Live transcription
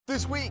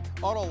This week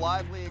on A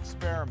Lively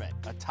Experiment,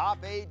 a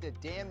top aide to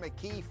Dan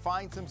Mckee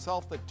finds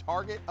himself the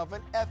target of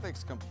an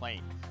ethics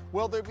complaint.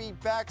 Will there be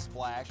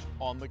backsplash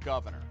on the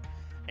governor?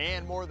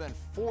 And more than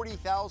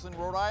 40,000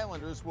 Rhode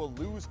Islanders will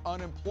lose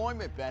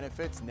unemployment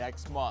benefits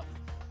next month.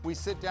 We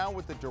sit down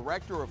with the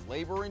Director of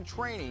Labor and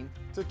Training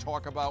to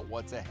talk about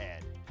what's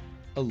ahead.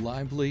 A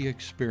Lively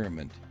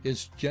Experiment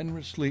is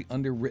generously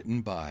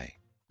underwritten by.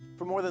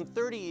 For more than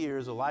 30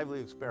 years, A Lively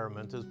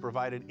Experiment has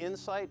provided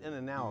insight and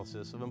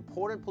analysis of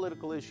important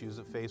political issues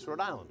that face Rhode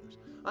Islanders.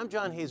 I'm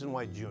John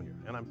Hazen-White Jr.,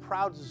 and I'm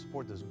proud to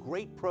support this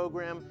great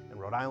program in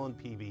Rhode Island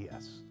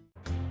PBS.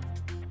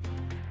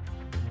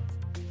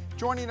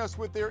 Joining us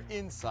with their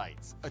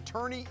insights,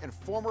 attorney and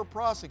former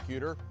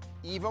prosecutor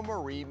Eva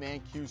Marie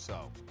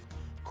Mancuso,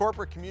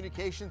 corporate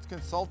communications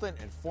consultant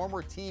and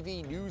former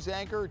TV news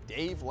anchor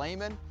Dave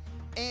Lehman,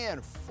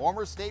 and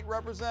former state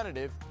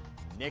representative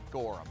Nick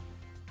Gorham.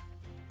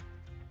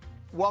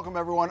 Welcome,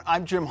 everyone.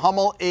 I'm Jim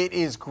Hummel. It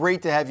is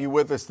great to have you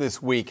with us this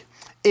week.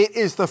 It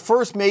is the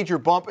first major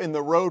bump in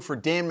the road for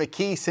Dan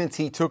Mckee since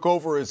he took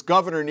over as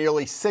governor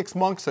nearly 6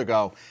 months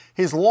ago.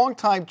 His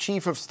longtime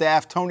chief of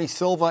staff, Tony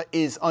Silva,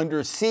 is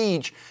under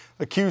siege,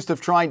 accused of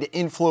trying to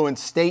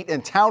influence state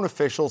and town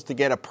officials to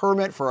get a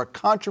permit for a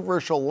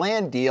controversial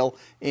land deal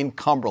in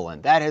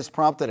Cumberland. That has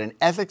prompted an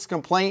ethics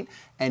complaint,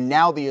 and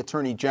now the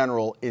Attorney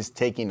General is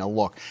taking a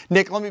look.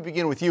 Nick, let me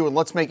begin with you, and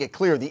let's make it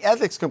clear. The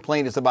ethics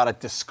complaint is about a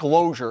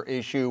disclosure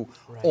issue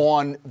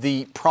on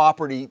the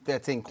property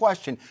that's in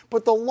question.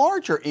 But the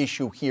larger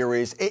issue here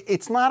is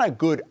it's not a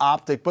good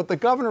optic, but the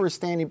governor is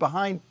standing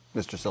behind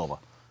Mr. Silva.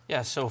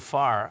 Yeah, so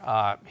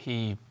far,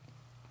 he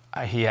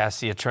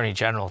asked the Attorney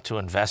General to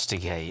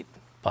investigate,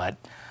 but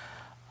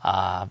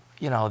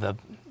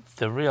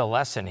the real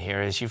lesson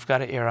here is you've got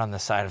to err on the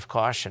side of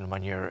caution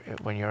when you're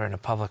in a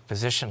public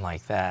position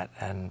like that.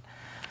 And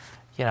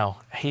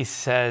he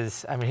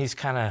says, he's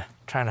kind of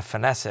trying to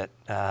finesse it,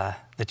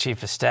 the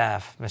chief of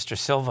staff, Mr.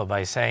 Silva,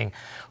 by saying,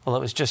 well, it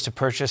was just a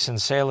purchase and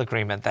sale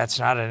agreement. That's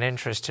not an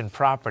interest in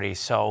property,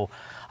 so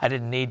I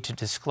didn't need to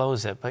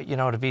disclose it. But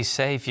to be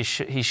safe, he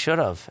should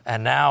have.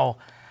 And now,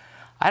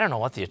 I don't know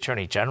what the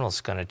Attorney General is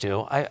going to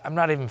do. I'm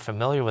not even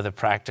familiar with a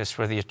practice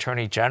where the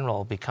Attorney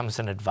General becomes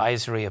an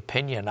advisory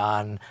opinion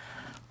on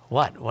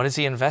what is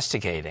he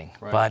investigating?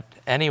 Right. But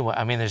anyway,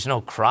 there's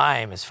no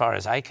crime as far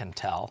as I can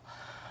tell.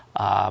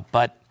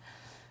 But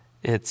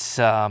it's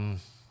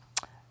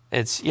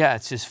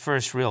his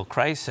first real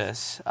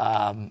crisis.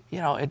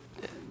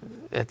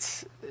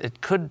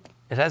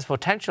 It has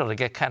potential to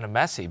get kind of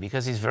messy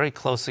because he's very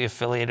closely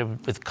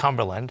affiliated with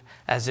Cumberland,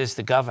 as is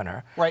the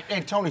governor. Right,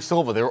 and Tony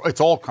Silva, it's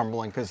all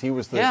Cumberland because he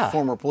was the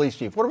former police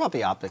chief. What about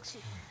the optics?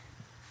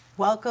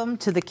 Welcome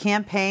to the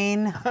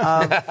campaign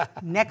of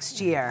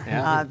next year.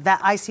 That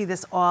I see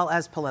this all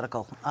as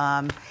political.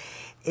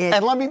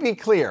 And let me be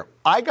clear.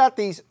 I got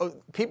these,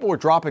 people were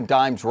dropping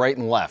dimes right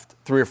and left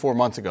 3 or 4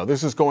 months ago.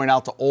 This is going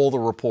out to all the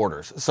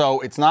reporters. So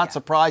it's not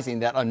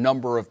surprising that a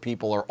number of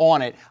people are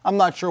on it. I'm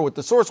not sure what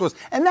the source was.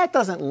 And that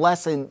doesn't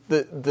lessen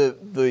the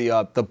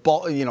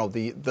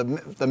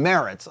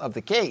merits of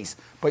the case.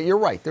 But you're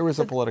right, there is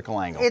a political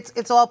angle.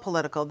 It's all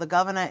political. The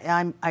governor,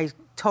 I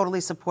totally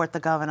support the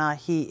governor.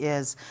 He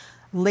is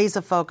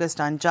laser focused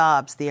on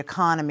jobs, the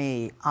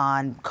economy,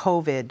 on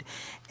COVID,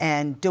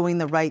 and doing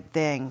the right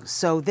thing.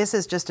 So this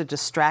is just a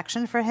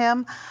distraction for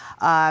him.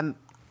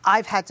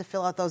 I've had to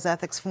fill out those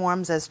ethics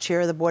forms as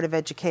chair of the Board of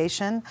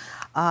Education.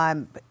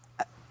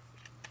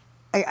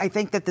 I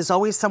think that there's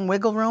always some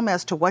wiggle room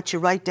as to what you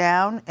write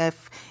down.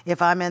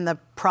 If I'm in the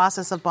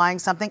process of buying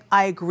something,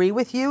 I agree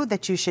with you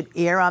that you should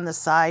err on the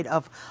side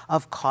of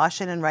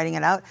caution in writing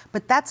it out.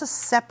 But that's a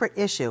separate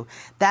issue.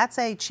 That's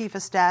a chief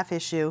of staff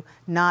issue,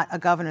 not a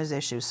governor's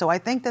issue. So I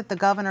think that the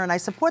governor, and I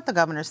support the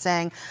governor,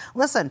 saying,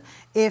 listen,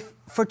 if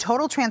for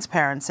total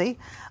transparency,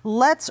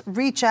 let's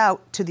reach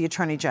out to the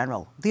Attorney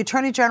General. The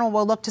Attorney General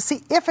will look to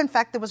see if, in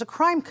fact, there was a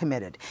crime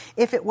committed.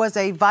 If it was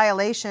a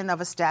violation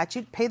of a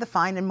statute, pay the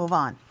fine and move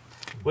on.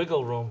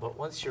 Wiggle room, but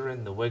once you're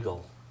in the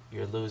wiggle,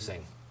 you're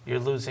losing. You're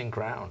losing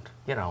ground.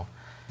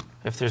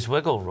 If there's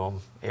wiggle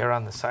room, err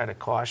on the side of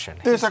caution.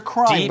 There's a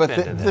crime,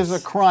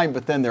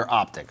 but then there are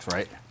optics,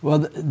 right? Well,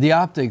 the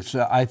optics,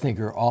 I think,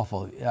 are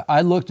awful.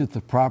 I looked at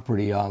the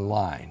property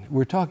online.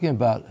 We're talking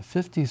about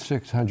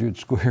 5,600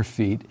 square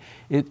feet.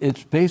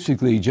 It's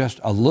basically just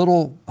a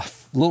little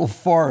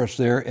forest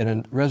there in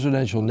a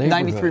residential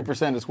neighborhood.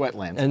 93% is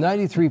wetlands. And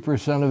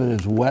 93% of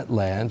it is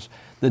wetlands.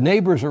 The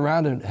neighbors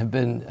around it have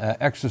been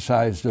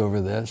exercised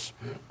over this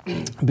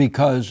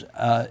because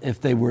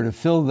if they were to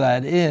fill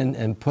that in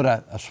and put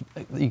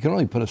you can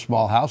only put a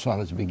small house on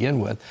it to begin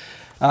with,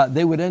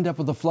 they would end up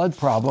with a flood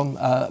problem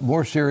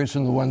more serious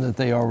than the one that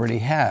they already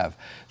have.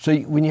 So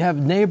when you have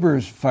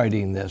neighbors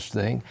fighting this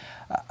thing,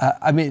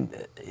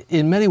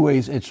 in many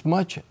ways, it's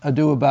much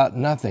ado about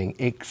nothing,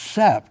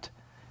 except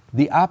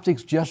the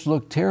optics just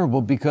look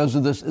terrible because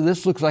of this.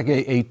 This looks like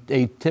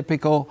a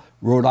typical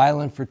Rhode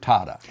Island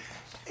frittata.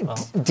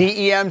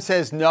 DEM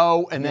says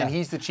no, and then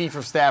he's the chief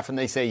of staff, and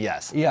they say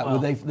yes. Yeah, well,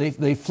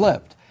 they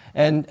flipped.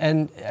 And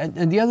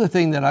the other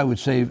thing that I would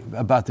say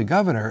about the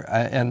governor,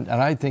 and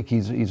I think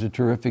he's a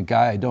terrific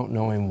guy. I don't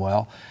know him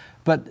well,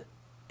 but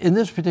in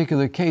this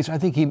particular case, I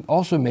think he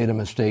also made a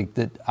mistake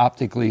that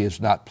optically is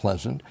not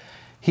pleasant.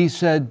 He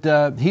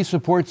said he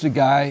supports the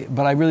guy,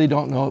 but I really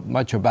don't know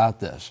much about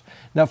this.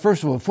 Now,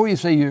 first of all, before you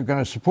say you're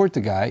going to support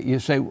the guy, you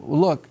say, well,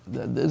 look,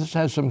 this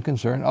has some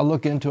concern. I'll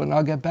look into it and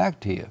I'll get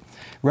back to you.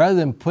 Rather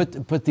than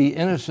put the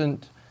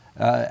innocent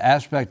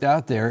aspect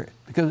out there,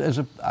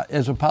 because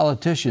as a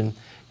politician,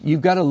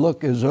 you've got to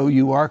look as though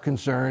you are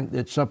concerned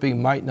that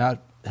something might not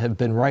have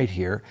been right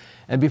here.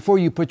 And before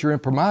you put your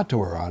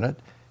imprimatur on it,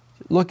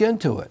 look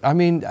into it. I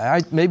mean,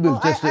 I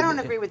don't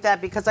agree with that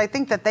because I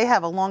think that they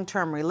have a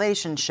long-term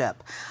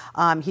relationship.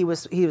 He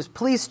was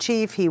police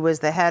chief. He was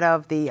the head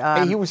of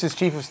the. He was his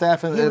chief of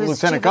staff and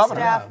lieutenant governor.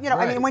 Staff. You know,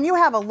 right. I mean, when you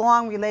have a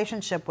long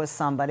relationship with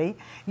somebody,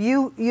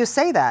 you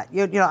say that.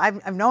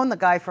 I've known the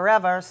guy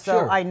forever,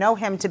 so sure. I know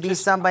him to be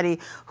somebody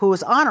who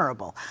is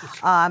honorable.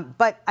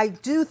 But I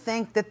do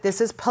think that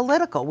this is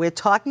political. We're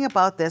talking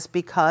about this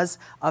because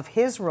of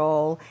his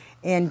role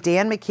in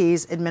Dan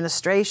Mckee's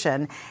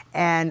administration,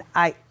 and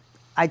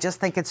I just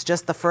think it's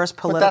just the first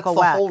political whack.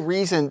 But that's the whole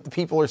reason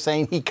people are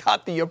saying he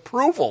got the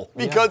approval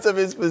because of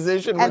his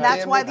position with Dan And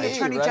that's why the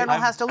Attorney General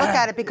has to look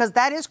at it because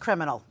that is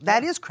criminal.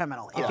 That is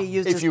criminal if he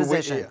used his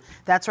position.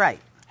 That's right.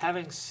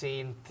 Having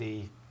seen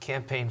the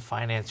campaign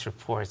finance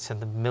reports and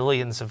the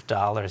millions of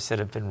dollars that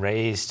have been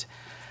raised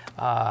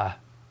by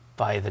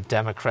the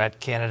Democrat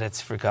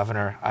candidates for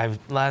governor,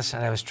 last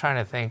night I was trying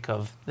to think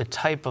of the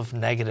type of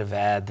negative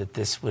ad that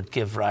this would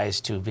give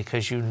rise to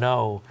because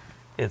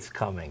it's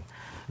coming.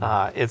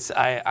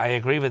 I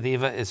agree with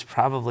Eva. It's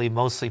probably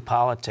mostly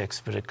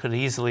politics, but it could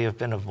easily have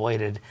been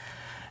avoided.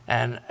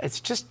 And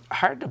it's just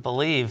hard to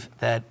believe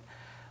that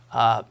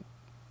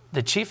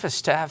the chief of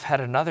staff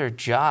had another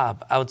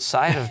job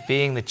outside of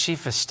being the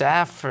chief of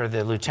staff for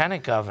the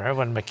lieutenant governor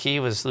when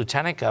Mckee was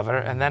lieutenant governor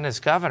and then as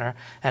governor,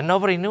 and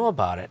nobody knew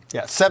about it.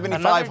 Yeah,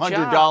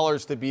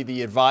 $7,500 to be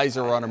the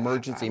advisor on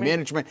emergency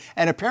management,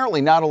 and apparently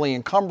not only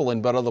in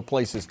Cumberland but other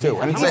places too.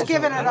 Yeah, he's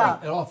given it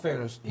up. In all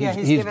fairness,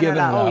 he's given it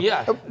up. Oh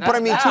yeah, but I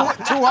mean,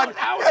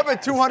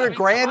 200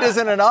 grand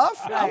isn't enough.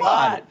 Come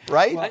on,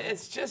 right?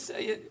 It's just,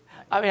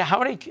 I mean, how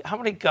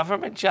many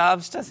government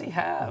jobs does he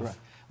have? Right.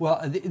 Well,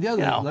 the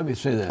other thing, let me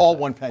say this. All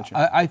one pension.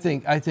 I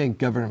think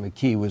Governor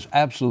Mckee was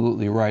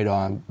absolutely right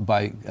on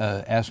by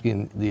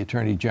asking the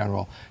Attorney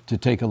General to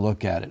take a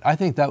look at it. I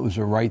think that was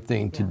the right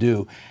thing to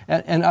do.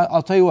 And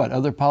I'll tell you what,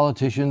 other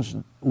politicians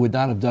would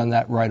not have done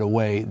that right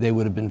away. They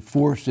would have been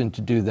forced into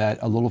do that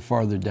a little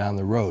farther down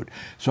the road.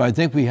 So I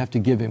think we have to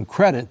give him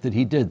credit that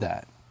he did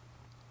that.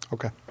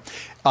 Okay.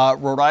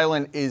 Rhode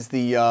Island is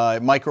the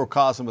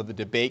microcosm of the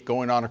debate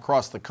going on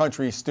across the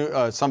country.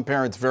 Some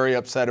parents very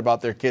upset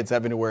about their kids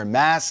having to wear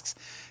masks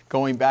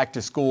going back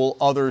to school.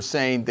 Others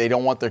saying they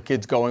don't want their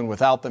kids going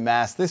without the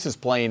mask. This is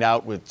playing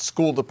out with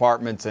school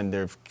departments, and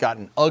they've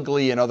gotten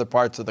ugly in other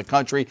parts of the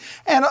country,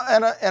 and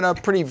a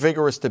pretty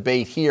vigorous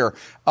debate here.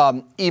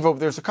 Eva,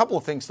 there's a couple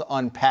of things to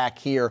unpack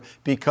here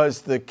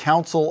because the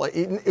council,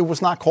 it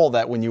was not called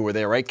that when you were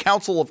there, right?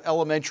 Council of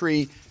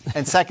Elementary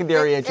and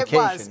Secondary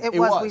Education. It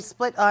was. We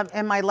split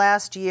in my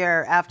last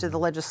year after the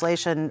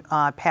legislation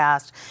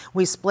passed.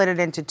 We split it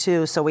into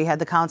two. So we had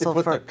the council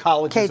for the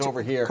colleges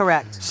over here.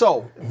 Correct.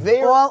 So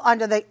they're all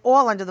under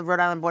the Rhode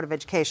Island Board of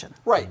Education.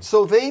 Right.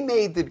 So they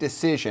made the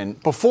decision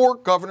before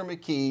Governor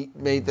Mckee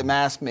made the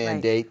mask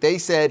mandate. Right. They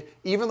said,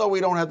 even though we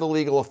don't have the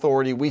legal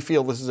authority, we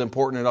feel this is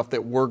important enough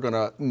that we're going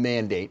to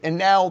mandate. And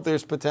now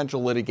there's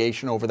potential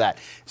litigation over that.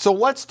 So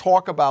let's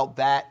talk about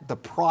that, the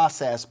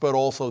process, but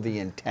also the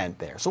intent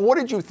there. So what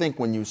did you think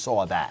when you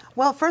saw that?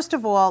 Well, first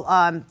of all,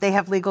 they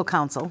have legal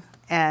counsel.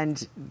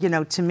 And,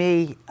 to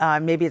me,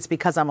 maybe it's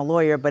because I'm a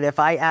lawyer, but if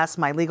I ask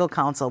my legal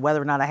counsel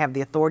whether or not I have the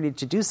authority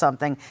to do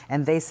something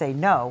and they say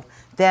no,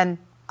 then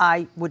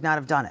I would not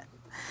have done it.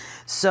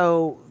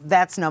 So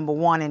that's number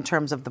one in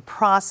terms of the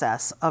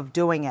process of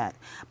doing it.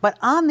 But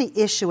on the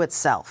issue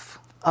itself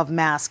of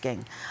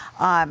masking,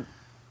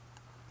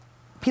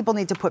 people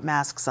need to put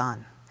masks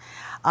on.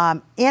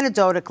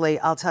 Anecdotally,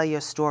 I'll tell you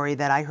a story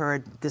that I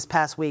heard this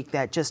past week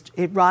that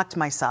it rocked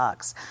my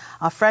socks.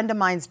 A friend of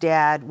mine's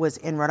dad was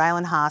in Rhode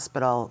Island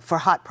Hospital for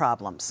heart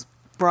problems,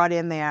 brought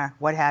in there,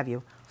 what have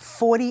you,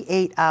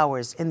 48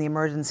 hours in the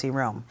emergency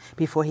room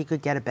before he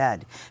could get a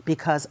bed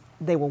because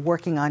they were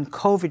working on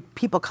COVID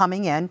people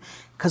coming in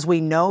because we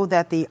know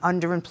that the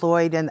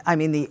uninsured and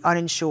the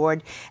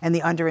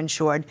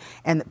underinsured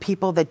and the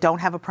people that don't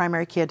have a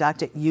primary care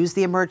doctor use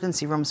the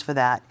emergency rooms for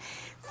that.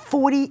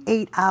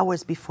 48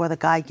 hours before the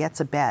guy gets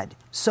a bed.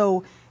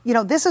 So,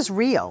 this is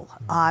real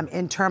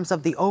in terms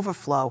of the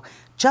overflow.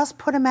 Just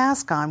put a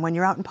mask on when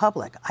you're out in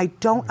public. I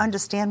don't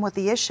understand what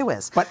the issue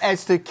is. But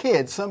as to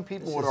kids, some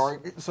people would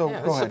argue. So go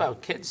ahead. It's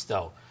about kids,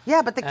 though.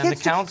 Yeah, but the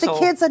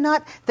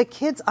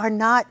kids are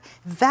not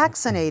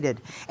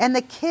vaccinated, and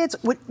the kids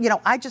would.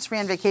 I just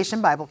ran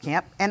Vacation Bible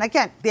Camp, and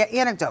again, they're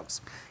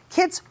anecdotes.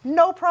 Kids,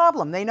 no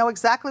problem. They know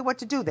exactly what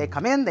to do. They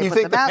come in, they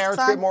put the masks on. You think the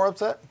parents get more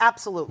upset?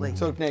 Absolutely.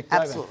 So, Nick,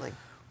 absolutely.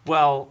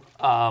 Well,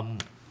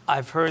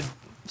 I've heard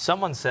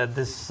someone said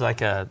this is like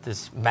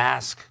this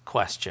mask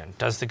question.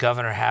 Does the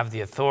governor have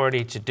the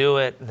authority to do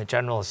it? And the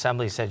General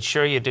Assembly said,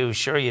 sure you do,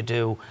 sure you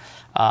do.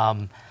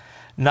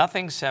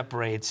 Nothing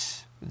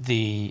separates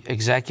the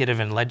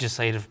executive and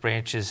legislative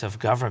branches of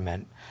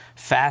government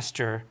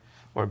faster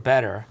or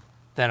better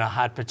than a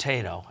hot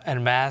potato.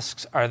 And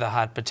masks are the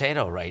hot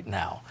potato right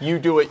now. You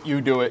do it,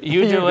 you do it.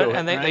 You do it.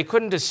 And right? they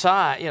couldn't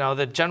decide.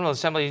 The General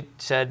Assembly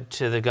said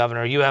to the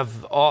governor,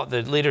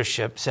 the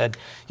leadership said,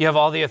 you have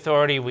all the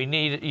authority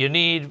you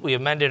need. We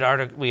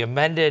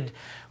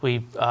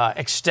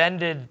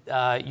extended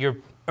your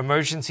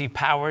emergency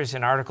powers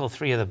in Article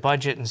 3 of the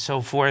budget and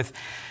so forth.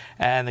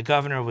 And the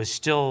governor was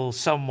still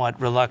somewhat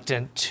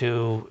reluctant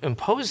to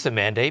impose the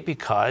mandate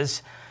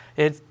because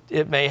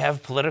it may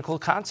have political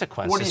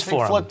consequences for him. What do you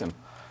think flipped him?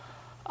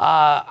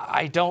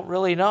 I don't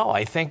really know.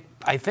 I think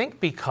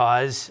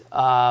because,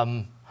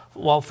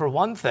 for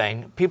one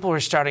thing, people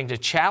were starting to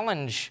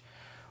challenge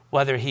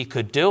whether he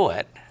could do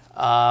it.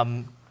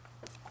 And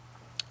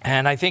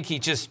I think he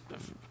just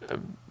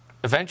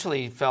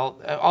eventually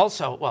felt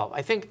also,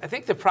 I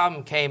think the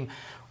problem came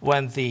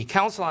when the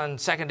Council on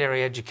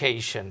Secondary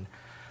Education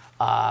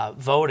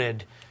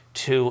voted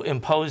to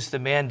impose the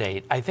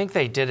mandate. I think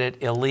they did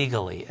it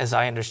illegally, as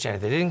I understand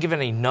it. They didn't give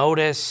any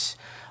notice.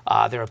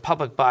 They're a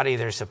public body.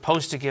 They're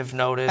supposed to give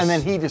notice. And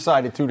then he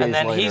decided 2 days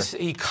later. And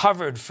then he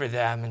covered for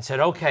them and said,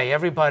 okay,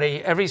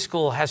 every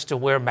school has to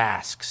wear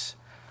masks.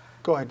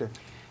 Go ahead, Dave.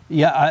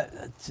 Yeah,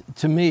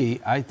 to me,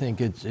 I think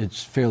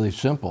it's fairly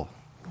simple.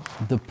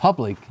 The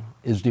public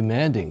is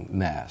demanding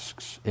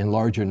masks in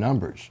larger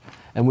numbers.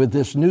 And with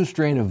this new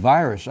strain of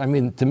virus, I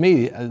mean, to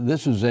me,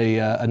 this is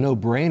a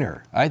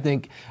no-brainer. I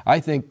think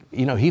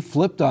he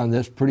flipped on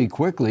this pretty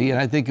quickly, and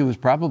I think it was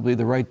probably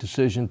the right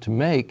decision to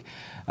make,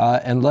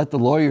 and let the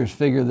lawyers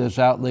figure this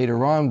out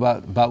later on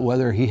about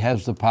whether he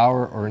has the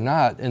power or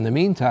not. In the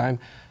meantime,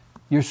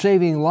 you're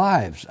saving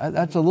lives.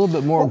 That's a little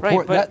bit more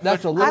important. Right,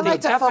 that's a little. I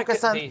like bit. to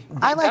focus on. The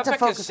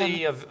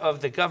efficacy of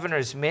the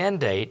governor's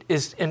mandate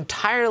is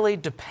entirely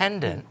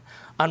dependent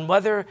on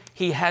whether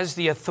he has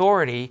the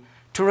authority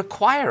to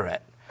require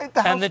it. But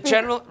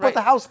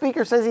the House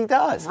Speaker says he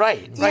does.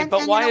 Right.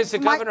 But why is the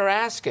governor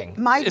asking?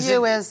 My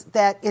view is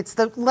that it's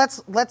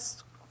let's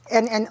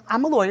and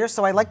I'm a lawyer,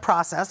 so I like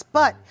process,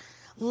 but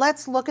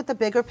let's look at the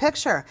bigger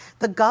picture.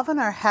 The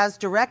governor has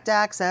direct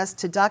access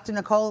to Dr.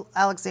 Nicole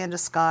Alexander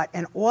Scott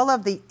and all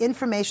of the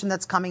information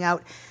that's coming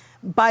out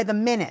by the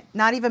minute,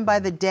 not even by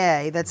the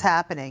day that's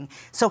happening.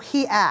 So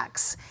he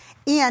acts.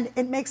 And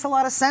it makes a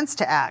lot of sense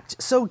to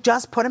act. So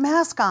just put a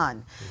mask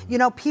on.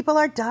 People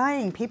are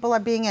dying. People are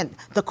being in.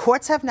 The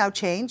courts have now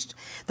changed.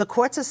 The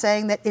courts are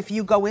saying that if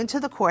you go into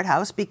the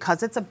courthouse,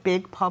 because it's a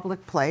big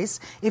public place,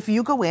 if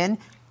you go in,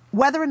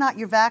 whether or not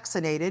you're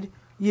vaccinated,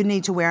 you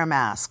need to wear a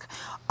mask.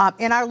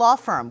 In our law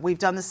firm, we've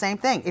done the same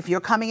thing. If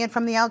you're coming in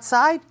from the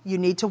outside, you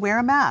need to wear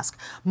a mask.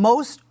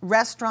 Most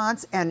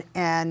restaurants and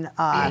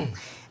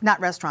not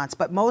restaurants,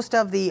 but most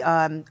of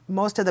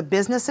the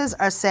businesses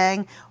are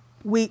saying,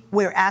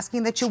 we're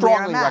asking that you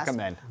wear a mask.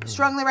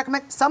 Strongly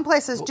recommend. Some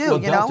places do,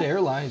 Delta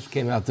Airlines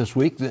came out this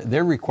week.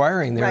 They're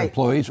requiring their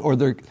employees, or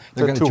they're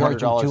going to charge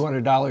them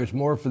 $200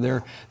 more for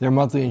their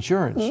monthly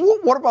insurance.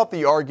 What about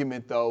the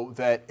argument, though,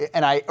 that,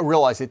 and I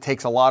realize it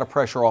takes a lot of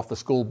pressure off the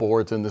school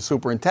boards and the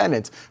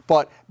superintendents,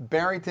 but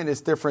Barrington is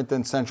different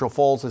than Central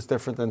Falls, is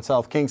different than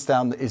South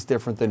Kingstown, is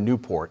different than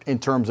Newport in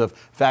terms of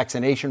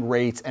vaccination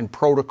rates and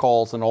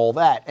protocols and all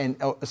that. And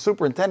a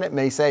superintendent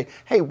may say,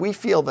 hey, we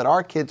feel that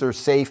our kids are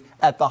safe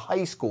at the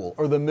high school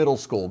or the middle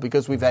school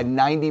because we've had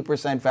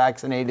 90%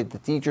 vaccinated, the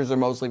teachers are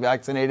mostly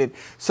vaccinated,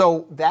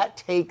 so that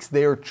takes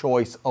their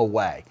choice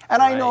away. And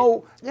right. I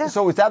know,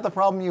 so is that the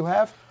problem you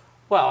have?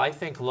 Well, I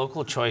think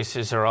local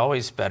choices are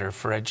always better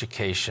for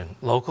education.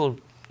 Local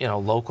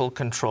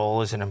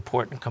control is an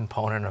important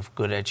component of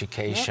good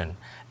education,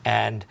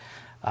 and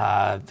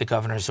the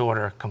governor's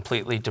order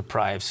completely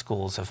deprives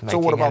schools of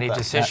making any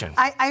decision.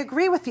 I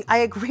agree with you. I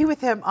agree with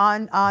him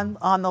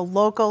on the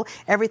local,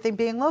 everything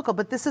being local.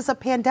 But this is a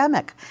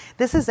pandemic.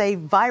 This is a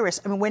virus.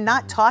 I mean,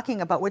 we're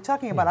talking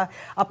about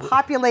a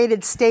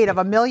populated state of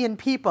 1 million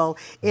people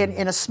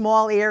in a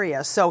small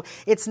area. So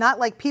it's not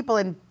like people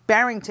in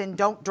Barrington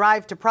don't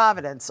drive to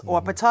Providence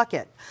or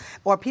Pawtucket,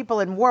 or people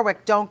in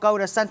Warwick don't go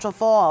to Central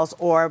Falls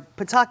or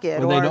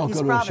Pawtucket, or they don't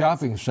East go Providence. To a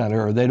shopping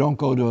center, or they don't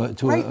go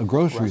to a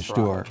grocery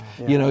store.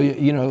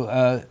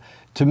 Yeah.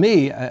 To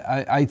me,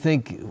 I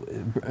think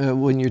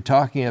when you're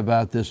talking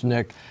about this,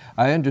 Nick,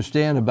 I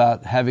understand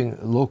about having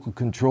local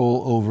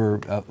control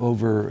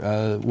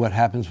over what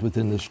happens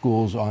within the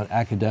schools on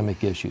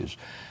academic issues.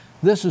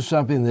 This is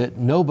something that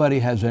nobody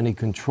has any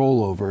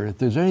control over. If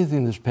there's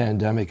anything this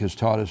pandemic has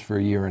taught us for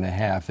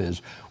 1.5 years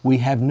is we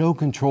have no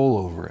control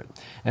over it.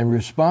 And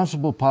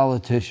responsible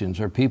politicians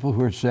are people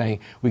who are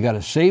saying, we got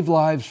to save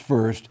lives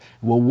first,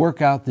 we'll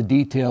work out the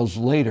details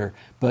later.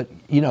 But,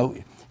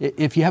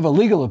 if you have a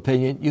legal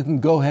opinion, you can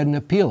go ahead and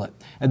appeal it.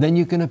 And then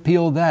you can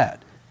appeal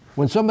that.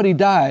 When somebody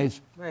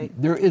dies,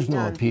 there is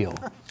no appeal.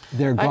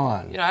 They're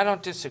gone. I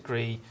don't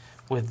disagree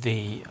with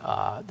the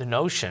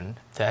notion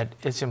that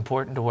it's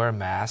important to wear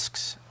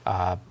masks,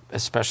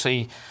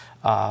 especially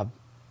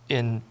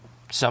in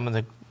some of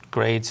the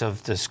grades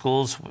of the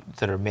schools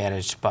that are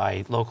managed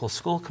by local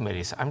school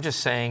committees. I'm just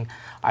saying,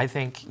 I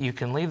think you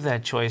can leave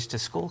that choice to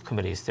school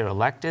committees. They're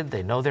elected,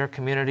 they know their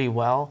community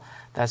well.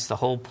 That's the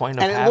whole point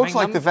of having them. And it looks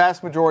like the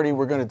vast majority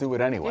were going to do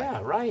it anyway.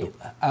 Yeah, right.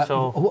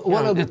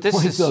 One other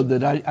point, though,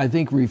 that I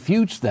think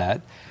refutes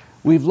that,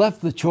 we've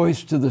left the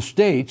choice to the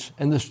states,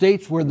 and the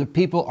states where the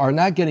people are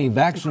not getting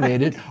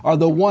vaccinated are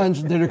the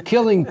ones that are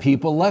killing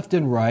people left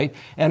and right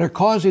and are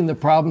causing the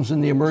problems in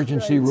the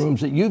emergency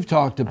rooms that you've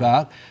talked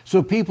about.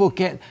 So people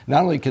can't,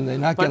 not only can they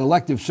not get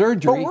elective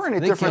surgery, but we're in a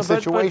different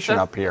situation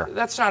up here.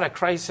 That's not a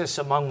crisis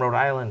among Rhode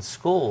Island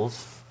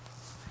schools.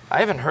 I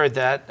haven't heard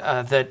that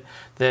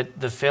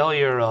the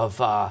failure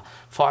of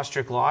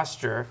Foster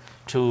Gloucester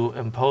to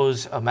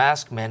impose a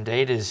mask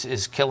mandate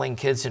is killing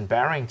kids in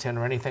Barrington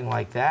or anything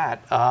like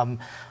that.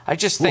 I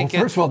just think...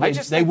 Well, first of all,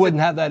 they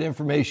wouldn't have that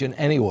information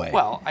anyway.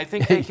 Well, I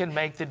think they can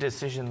make the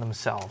decision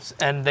themselves.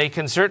 And they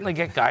can certainly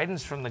get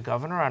guidance from the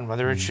governor on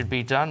whether it should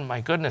be done.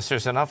 My goodness,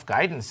 there's enough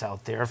guidance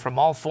out there from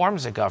all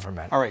forms of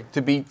government. All right,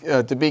 to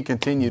be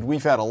continued.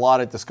 We've had a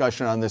lot of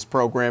discussion on this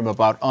program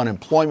about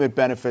unemployment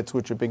benefits,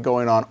 which have been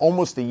going on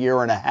almost a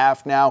year and a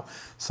half now.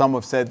 Some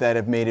have said that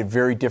have made it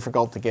very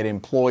difficult to get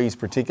employees,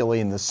 particularly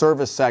in the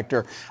service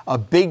sector. A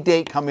big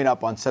date coming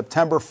up on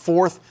September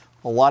 4th.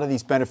 A lot of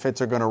these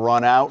benefits are going to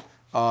run out.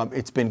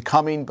 It's been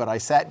coming, but I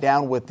sat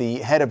down with the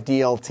head of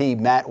DLT,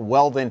 Matt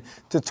Weldon,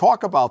 to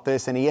talk about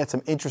this, and he had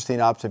some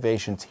interesting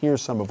observations.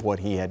 Here's some of what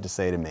he had to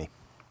say to me.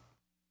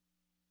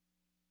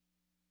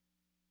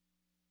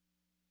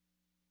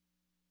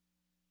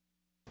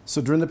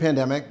 So during the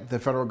pandemic, the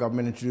federal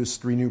government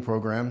introduced 3 new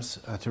programs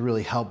to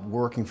really help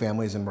working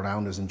families and Rhode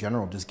Islanders in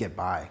general just get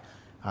by.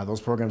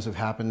 Those programs have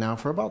happened now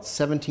for about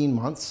 17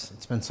 months.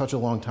 It's been such a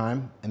long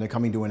time, and they're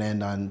coming to an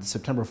end on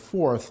September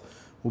 4th.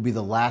 Will be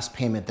the last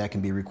payment that can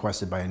be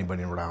requested by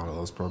anybody in Rhode Island on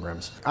those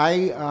programs.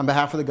 I, on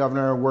behalf of the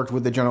governor, worked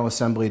with the General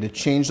Assembly to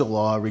change the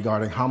law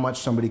regarding how much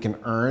somebody can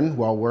earn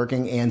while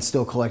working and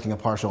still collecting a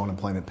partial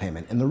unemployment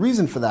payment. And the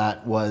reason for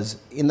that was,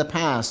 in the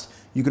past,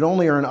 you could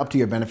only earn up to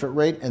your benefit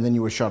rate and then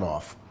you were shut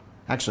off.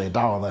 Actually,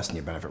 $1 less than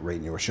your benefit rate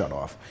and you were shut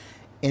off.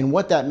 And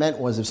what that meant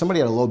was if somebody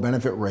had a low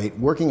benefit rate,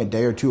 working a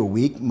day or two a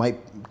week might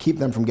keep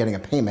them from getting a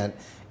payment.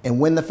 And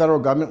when the federal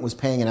government was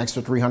paying an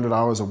extra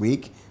 $300 a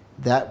week,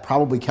 that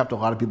probably kept a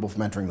lot of people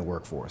from entering the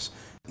workforce.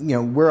 You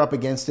know, we're up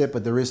against it,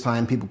 but there is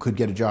time people could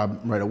get a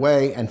job right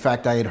away. In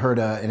fact, I had heard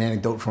an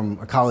anecdote from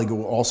a colleague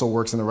who also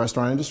works in the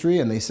restaurant industry,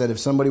 and they said if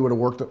somebody were to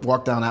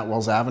walk down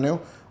Atwells Avenue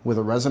with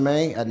a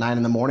resume at 9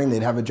 in the morning,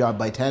 they'd have a job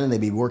by 10 and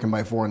they'd be working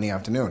by 4 in the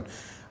afternoon.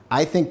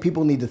 I think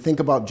people need to think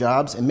about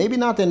jobs, and maybe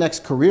not their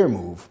next career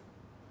move,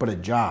 but a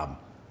job.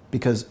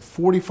 Because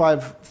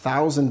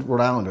 45,000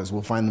 Rhode Islanders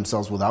will find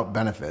themselves without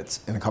benefits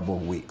in a couple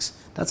of weeks.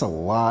 That's a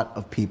lot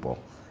of people.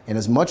 And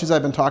as much as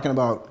I've been talking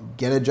about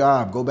get a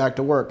job, go back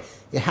to work,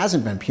 it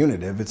hasn't been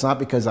punitive. It's not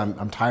because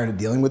I'm tired of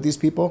dealing with these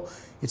people.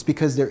 It's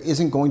because there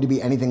isn't going to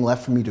be anything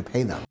left for me to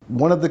pay them.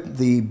 One of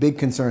the big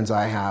concerns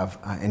I have,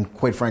 and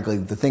quite frankly,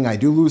 the thing I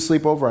do lose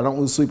sleep over, I don't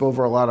lose sleep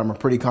over a lot, I'm a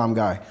pretty calm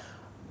guy,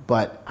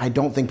 but I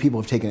don't think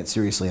people have taken it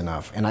seriously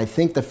enough. And I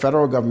think the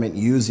federal government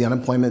used the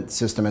unemployment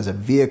system as a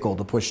vehicle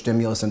to push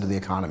stimulus into the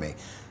economy.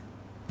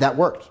 That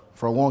worked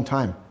for a long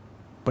time,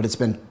 but it's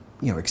been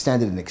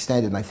extended and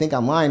extended. And I think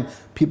online,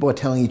 people are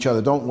telling each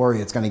other, don't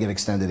worry, it's going to get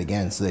extended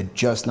again. So they're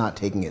just not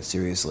taking it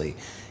seriously.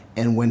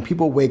 And when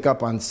people wake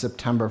up on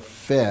September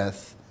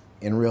 5th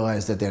and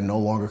realize that they're no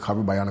longer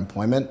covered by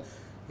unemployment,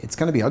 it's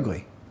going to be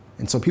ugly.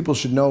 And so people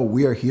should know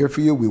we are here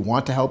for you. We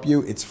want to help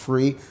you. It's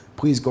free.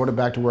 Please go to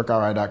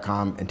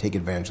backtoworkri.com and take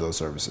advantage of those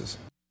services.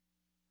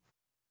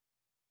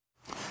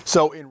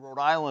 So in Rhode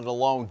Island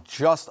alone,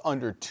 just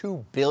under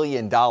 $2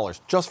 billion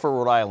just for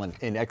Rhode Island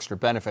in extra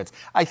benefits.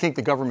 I think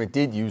the government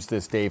did use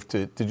this, Dave,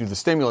 to do the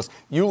stimulus.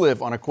 You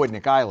live on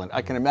Aquidneck Island.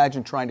 I can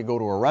imagine trying to go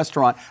to a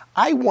restaurant.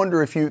 I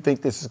wonder if you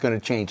think this is going to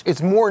change.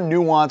 It's more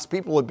nuanced.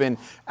 People have been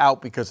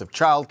out because of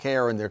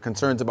childcare and their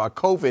concerns about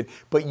COVID,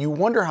 but you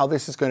wonder how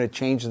this is going to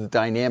change the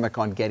dynamic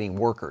on getting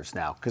workers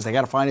now because they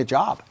got to find a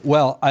job.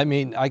 Well, I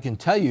mean, I can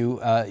tell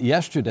you,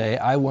 yesterday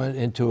I went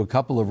into a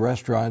couple of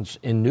restaurants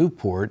in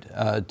Newport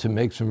to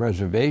make some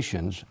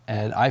reservations,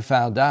 and I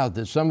found out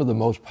that some of the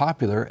most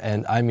popular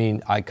and I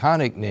mean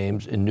iconic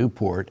names in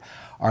Newport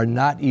are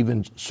not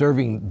even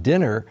serving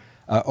dinner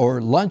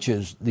or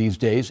lunches these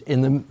days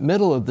in the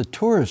middle of the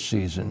tourist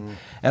season.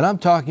 And I'm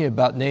talking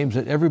about names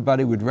that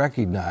everybody would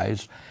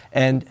recognize,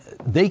 and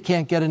they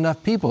can't get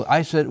enough people.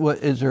 I said, well,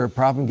 is there a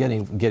problem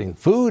getting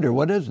food or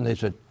what is? And they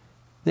said,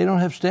 they don't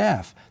have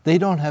staff. They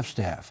don't have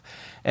staff.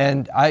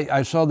 And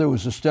I saw there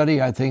was a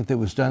study, I think, that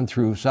was done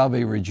through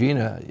Salve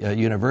Regina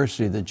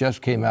University that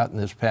just came out in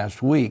this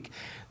past week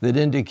that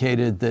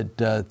indicated that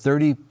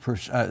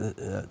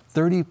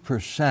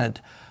 30%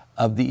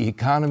 of the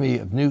economy,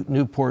 of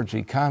Newport's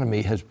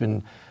economy, has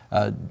been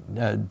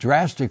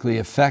drastically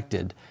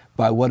affected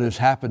by what has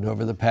happened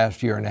over the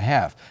past year and a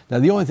half. Now,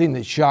 the only thing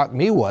that shocked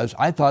me was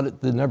I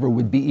thought the number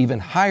would be even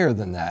higher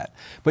than that.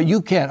 But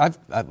you can't.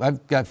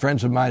 I've got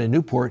friends of mine in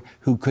Newport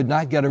who could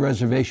not get a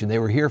reservation. They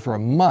were here for a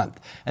month,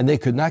 and they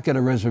could not get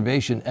a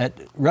reservation at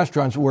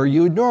restaurants where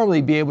you would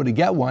normally be able to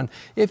get one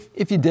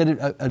if you did it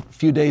a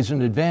few days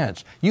in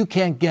advance. You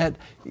can't get,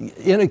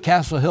 Inn at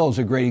Castle Hill is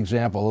a great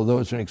example, although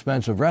it's an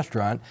expensive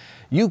restaurant.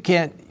 You've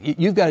got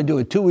to do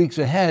it 2 weeks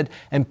ahead,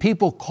 and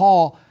people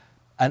call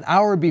an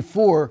hour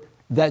before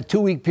that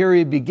 2-week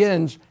period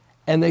begins,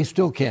 and they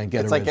still can't get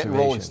a reservation. It's like getting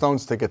Rolling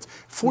Stones tickets.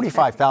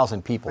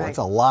 45,000 people. Right. It's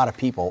a lot of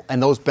people,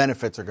 and those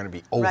benefits are going to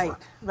be over.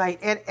 Right.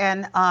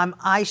 And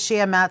I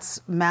share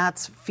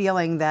Matt's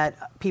feeling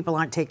that people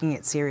aren't taking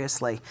it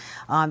seriously.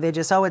 They're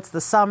just, it's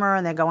the summer,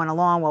 and they're going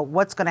along. Well,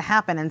 what's going to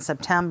happen in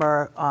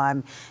September,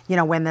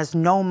 when there's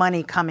no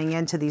money coming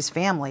into these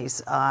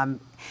families?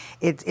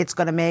 It's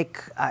going to make,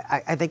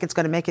 I think it's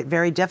going to make it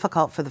very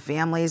difficult for the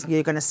families.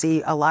 You're going to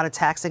see a lot of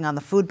taxing on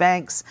the food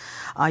banks.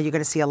 You're going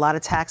to see a lot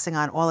of taxing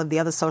on all of the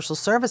other social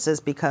services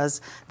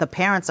because the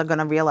parents are going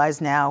to realize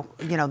now,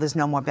 there's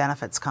no more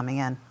benefits coming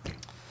in.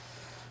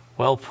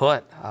 Well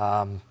put.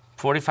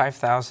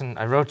 45,000,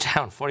 I wrote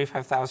down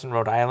 45,000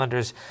 Rhode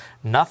Islanders,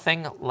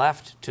 nothing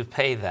left to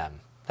pay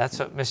them. That's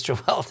what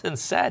Mr. Weldon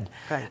said.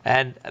 Right.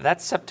 And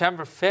that's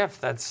September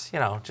 5th. That's,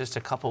 just a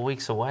couple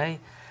weeks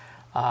away.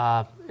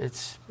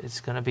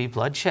 It's going to be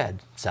bloodshed,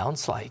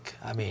 sounds like.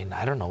 I mean,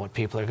 I don't know what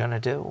people are going to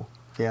do.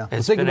 Yeah.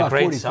 It's been a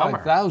great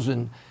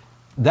 45,000.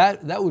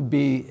 That would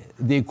be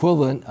the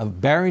equivalent of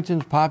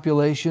Barrington's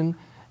population,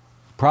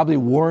 probably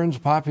Warren's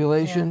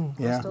population,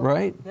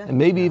 right? Yeah. And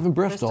maybe even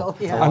Bristol.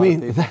 Yeah. I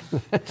mean,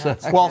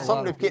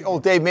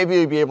 Dave, maybe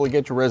you'll be able to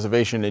get your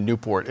reservation in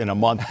Newport in a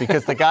month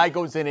because the guy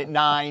goes in at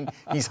 9,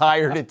 he's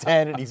hired at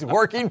 10, and he's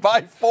working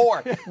by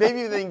 4.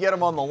 Maybe they can get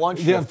him on the lunch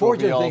shift. The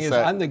unfortunate thing is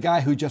I'm the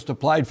guy who just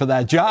applied for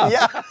that job.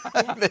 Yeah,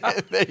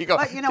 there you go.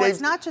 But Dave,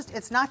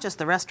 it's not just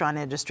the restaurant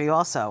industry.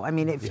 Also, I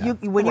mean,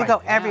 when you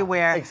go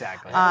everywhere,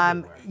 exactly.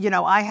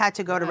 I had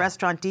to go to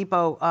Restaurant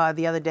Depot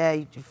the other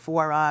day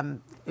for.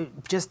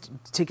 Just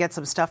to get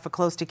some stuff for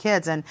Close to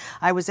Kids. And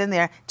I was in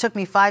there. It took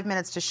me 5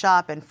 minutes to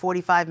shop and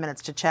 45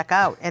 minutes to check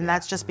out. And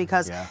that's just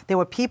because there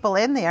were people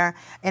in there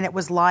and it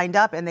was lined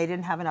up and they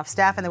didn't have enough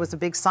staff and there was a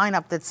big sign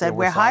up that said,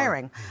 we're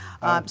hiring.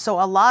 So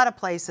a lot of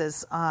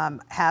places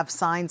have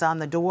signs on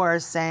the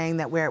doors saying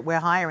that we're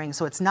hiring.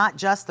 So it's not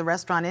just the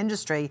restaurant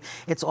industry.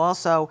 It's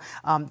also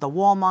the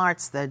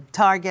Walmarts, the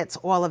Targets,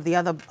 all of the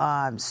other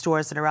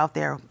stores that are out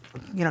there,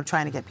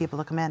 trying to get people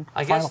to come in.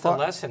 I guess the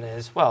lesson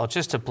is,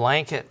 just a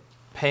blanket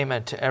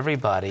payment to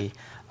everybody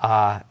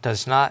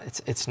it's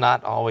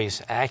not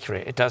always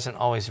accurate. It doesn't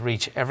always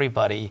reach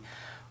everybody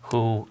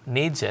who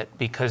needs it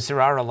because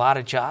there are a lot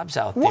of jobs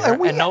out there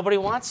and nobody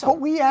wants them. But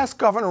we asked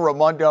Governor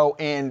Raimondo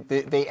and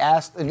they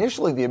asked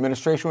initially the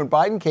administration when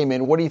Biden came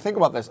in, what do you think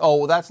about this? Oh,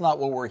 well, that's not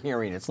what we're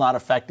hearing. It's not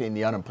affecting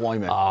the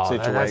unemployment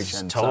situation.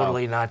 That's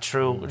totally not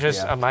true.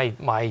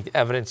 My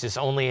evidence is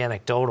only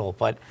anecdotal,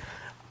 but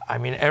I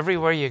mean,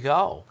 everywhere you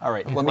go, all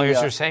right, employers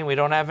are saying we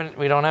don't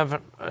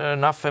have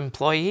enough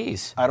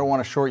employees. I don't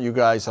want to short you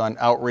guys on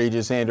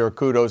outrages and/or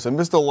kudos. And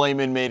Mr.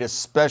 Lehman made a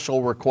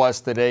special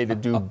request today to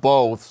do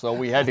both, so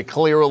we had to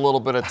clear a little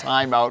bit of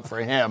time out for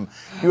him.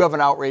 You have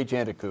an outrage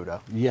and a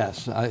kudo.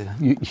 Yes,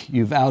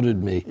 you've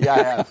outed me. Yeah,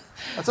 I have.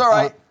 That's all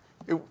right.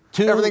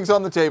 Everything's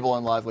on the table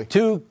on Lively.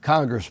 2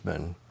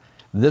 congressmen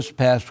this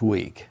past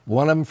week.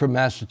 One of them from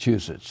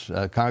Massachusetts,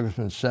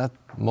 Congressman Seth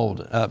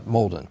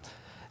Moulton.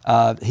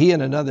 He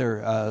and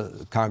another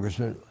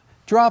congressman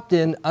dropped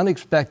in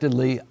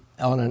unexpectedly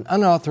on an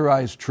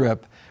unauthorized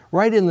trip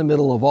right in the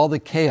middle of all the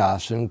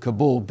chaos in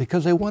Kabul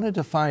because they wanted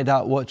to find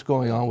out what's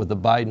going on with the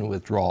Biden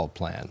withdrawal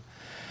plan.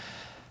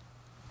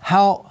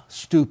 How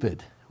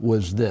stupid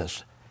was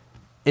this?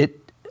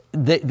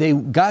 They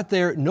got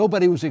there,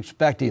 nobody was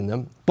expecting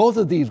them. Both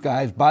of these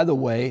guys, by the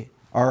way,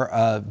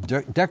 are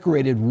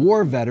decorated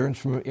war veterans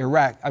from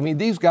Iraq. I mean,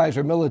 these guys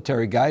are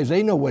military guys.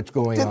 They know what's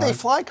going on. Did they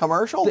fly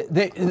commercial?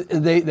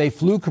 They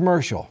flew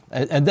commercial,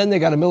 and then they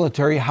got a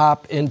military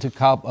hop into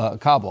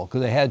Kabul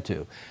because they had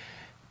to.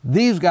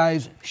 These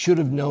guys should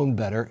have known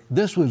better.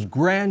 This was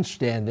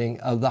grandstanding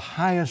of the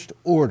highest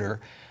order.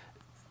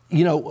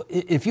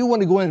 If you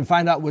want to go in and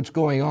find out what's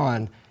going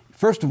on,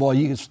 first of all,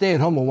 you can stay at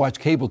home and watch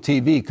cable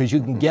TV because you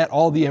can get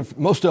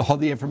most of all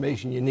the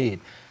information you need.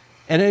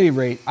 At any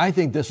rate, I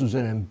think this was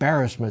an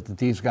embarrassment that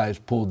these guys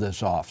pulled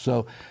this off.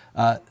 So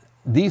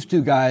these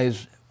 2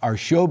 guys are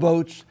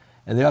showboats,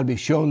 and they ought to be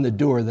shown the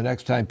door the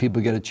next time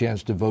people get a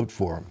chance to vote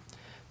for them.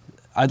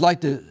 I'd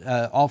like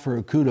to offer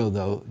a kudo,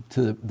 though,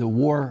 to the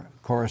war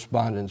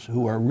correspondents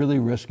who are really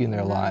risking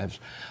their lives.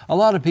 A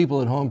lot of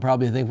people at home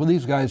probably think, well,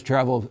 these guys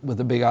travel with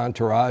a big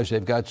entourage,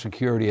 they've got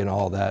security and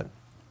all that.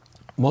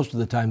 Most of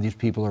the time, these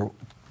people are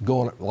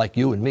going, like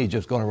you and me,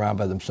 just going around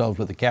by themselves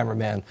with a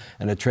cameraman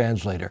and a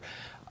translator.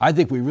 I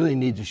think we really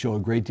need to show a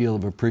great deal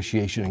of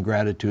appreciation and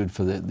gratitude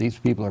for these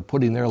people are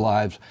putting their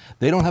lives.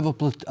 They don't have a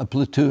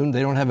platoon.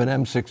 They don't have an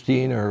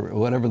M16 or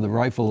whatever the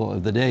rifle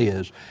of the day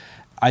is.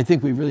 I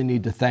think we really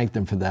need to thank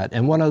them for that.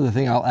 And one other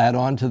thing I'll add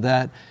on to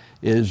that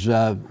is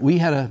we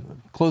had a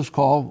close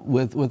call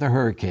with a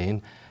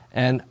hurricane,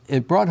 and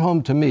it brought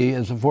home to me,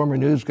 as a former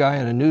news guy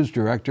and a news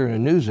director and a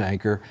news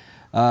anchor,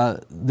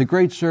 the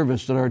great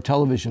service that our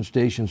television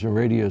stations and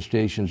radio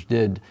stations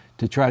did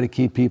to try to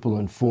keep people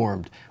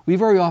informed. We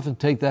very often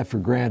take that for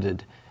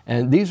granted.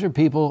 And these are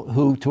people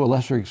who, to a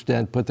lesser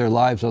extent, put their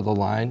lives on the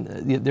line.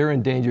 They're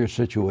in dangerous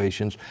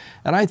situations.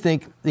 And I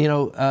think,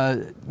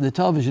 the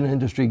television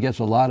industry gets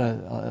a lot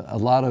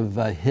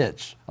of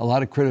hits, a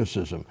lot of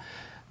criticism.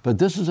 But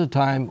this is a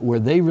time where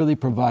they really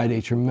provide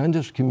a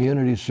tremendous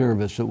community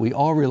service that we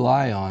all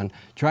rely on,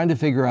 trying to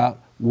figure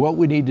out what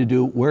we need to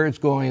do, where it's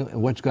going,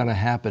 and what's going to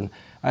happen.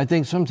 I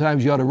think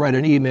sometimes you ought to write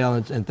an email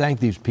and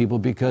thank these people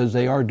because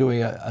they are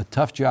doing a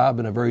tough job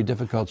in a very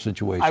difficult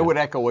situation. I would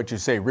echo what you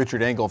say.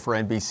 Richard Engel for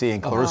NBC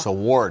and Clarissa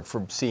Ward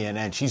from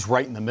CNN. She's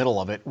right in the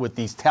middle of it with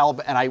these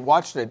Taliban. And I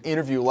watched an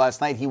interview last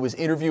night. He was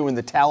interviewing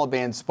the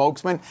Taliban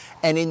spokesman.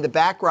 And in the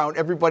background,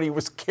 everybody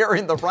was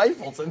carrying the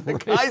rifles. And the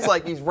guy's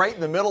like, he's right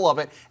in the middle of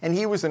it. And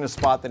he was in a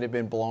spot that had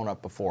been blown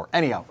up before.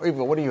 Anyhow,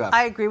 Eva, what do you have?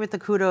 I agree with the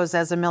kudos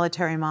as a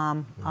military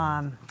mom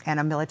and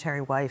a military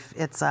wife.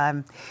 It's,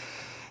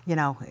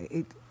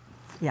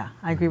 yeah,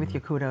 I agree with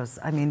your kudos.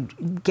 I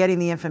mean, getting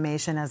the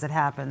information as it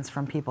happens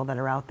from people that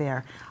are out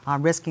there,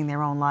 risking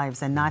their own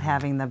lives and not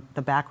having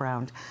the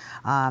background.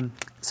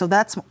 So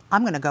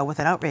I'm going to go with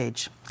an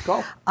outrage.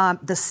 Go.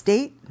 The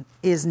state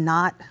is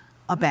not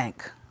a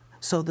bank.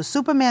 So the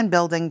Superman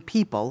building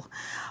people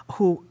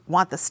who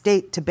want the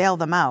state to bail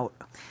them out,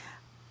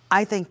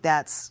 I think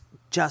that's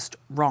just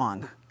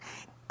wrong.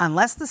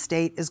 Unless the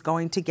state is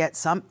going to get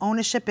some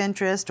ownership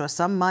interest or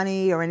some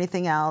money or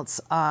anything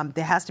else,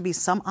 there has to be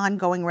some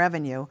ongoing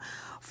revenue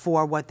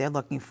for what they're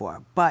looking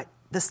for. But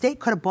the state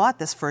could have bought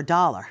this for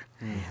 $1,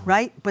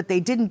 right? But they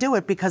didn't do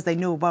it because they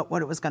knew about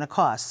what it was going to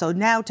cost. So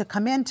now to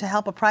come in to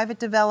help a private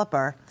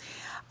developer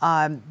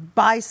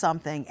buy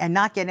something and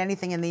not get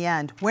anything in the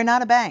end, we're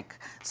not a bank.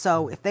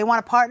 So if they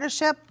want a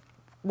partnership,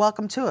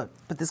 welcome to it.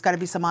 But there's got to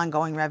be some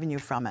ongoing revenue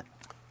from it.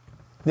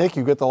 Nick,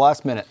 you get the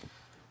last minute.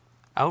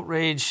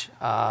 Outrage,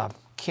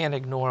 can't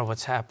ignore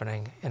what's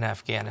happening in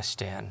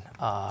Afghanistan.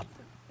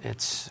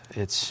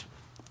 It's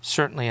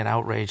certainly an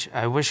outrage.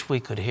 I wish we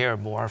could hear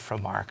more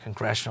from our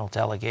congressional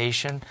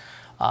delegation.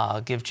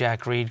 Give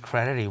Jack Reed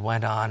credit. He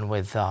went on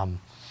with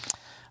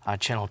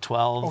Channel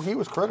 12. Oh, he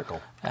was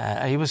critical.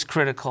 He was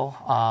critical.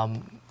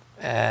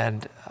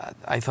 And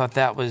I thought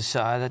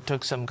that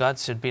took some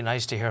guts. It'd be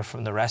nice to hear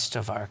from the rest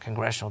of our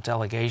congressional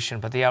delegation.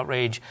 But the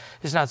outrage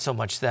is not so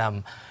much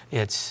them.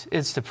 It's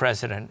the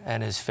president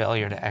and his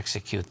failure to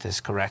execute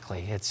this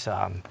correctly. It's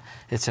an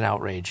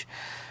outrage.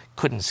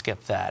 Couldn't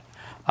skip that.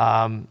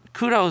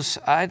 Kudos.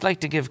 I'd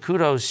like to give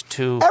kudos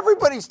to...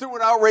 Everybody's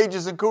doing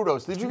outrages and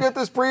kudos. Did you get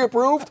this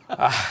pre-approved?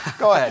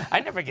 Go ahead.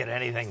 I never get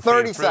anything 30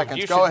 pre-approved. seconds.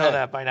 You Go should ahead. know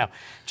that by now.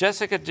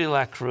 Jessica De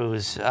La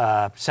Cruz,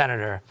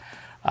 Senator,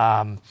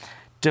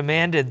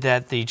 demanded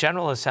that the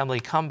General Assembly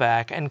come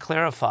back and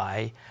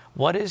clarify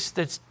what is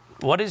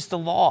the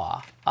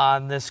law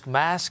on this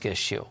mask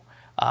issue.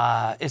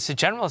 It's the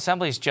General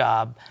Assembly's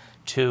job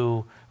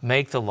to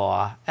make the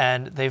law,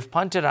 and they've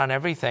punted on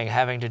everything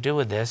having to do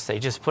with this. They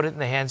just put it in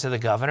the hands of the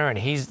governor, and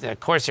of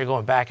course, they're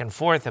going back and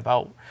forth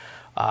about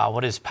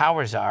what his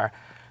powers are.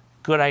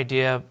 Good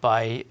idea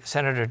by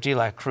Senator De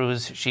La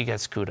Cruz. She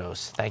gets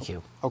kudos. Thank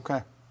you.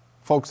 Okay.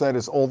 Folks, that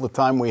is all the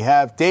time we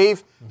have.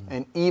 Dave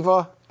and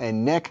Eva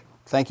and Nick,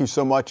 thank you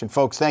so much. And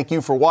folks, thank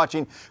you for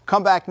watching.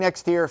 Come back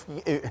next year.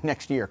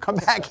 Come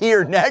back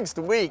here next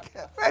week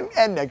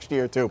and next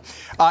year too.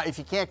 If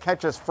you can't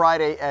catch us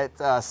Friday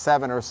at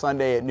 7 or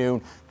Sunday at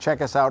noon,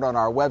 check us out on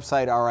our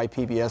website,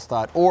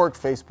 ripbs.org,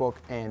 Facebook,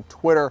 and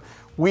Twitter.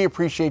 We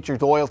appreciate your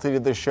loyalty to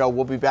this show.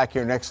 We'll be back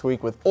here next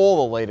week with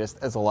all the latest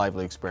as the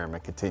Lively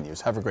Experiment continues.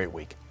 Have a great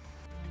week.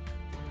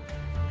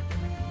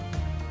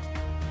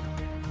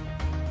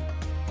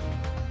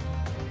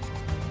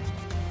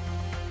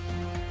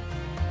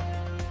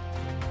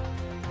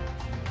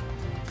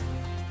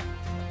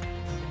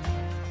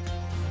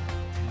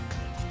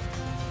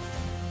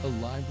 A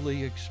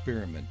Lively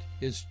Experiment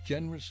is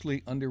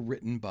generously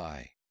underwritten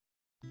by...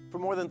 For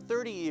more than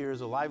 30 years,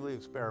 A Lively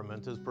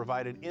Experiment has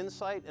provided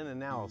insight and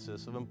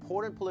analysis of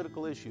important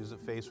political issues that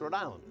face Rhode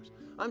Islanders.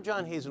 I'm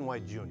John Hazen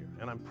White Jr.,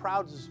 and I'm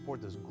proud to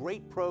support this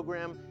great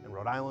program and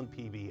Rhode Island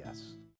PBS.